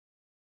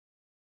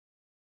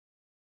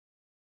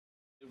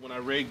When I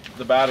rigged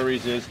the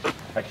batteries is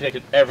I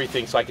connected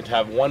everything so I could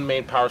have one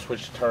main power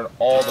switch to turn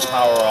all the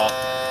power off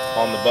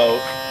on the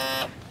boat.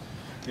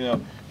 You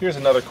know, here's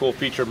another cool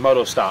feature,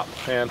 Moto-Stop.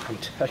 Man,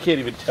 I can't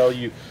even tell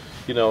you,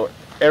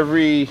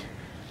 every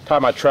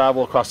time I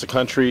travel across the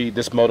country,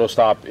 this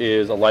Moto-Stop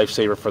is a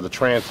lifesaver for the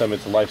transom.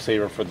 It's a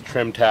lifesaver for the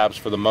trim tabs,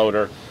 for the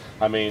motor.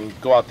 I mean,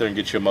 go out there and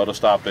get you a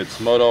Moto-Stop. It's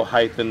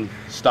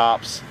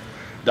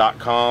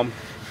moto-stops.com.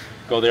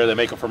 Go there, they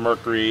make them for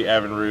Mercury,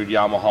 Evinrude,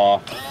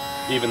 Yamaha.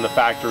 Even the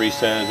factory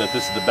says that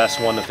this is the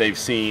best one that they've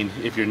seen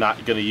if you're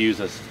not going to use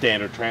a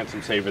standard transom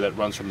saver that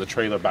runs from the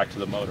trailer back to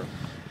the motor.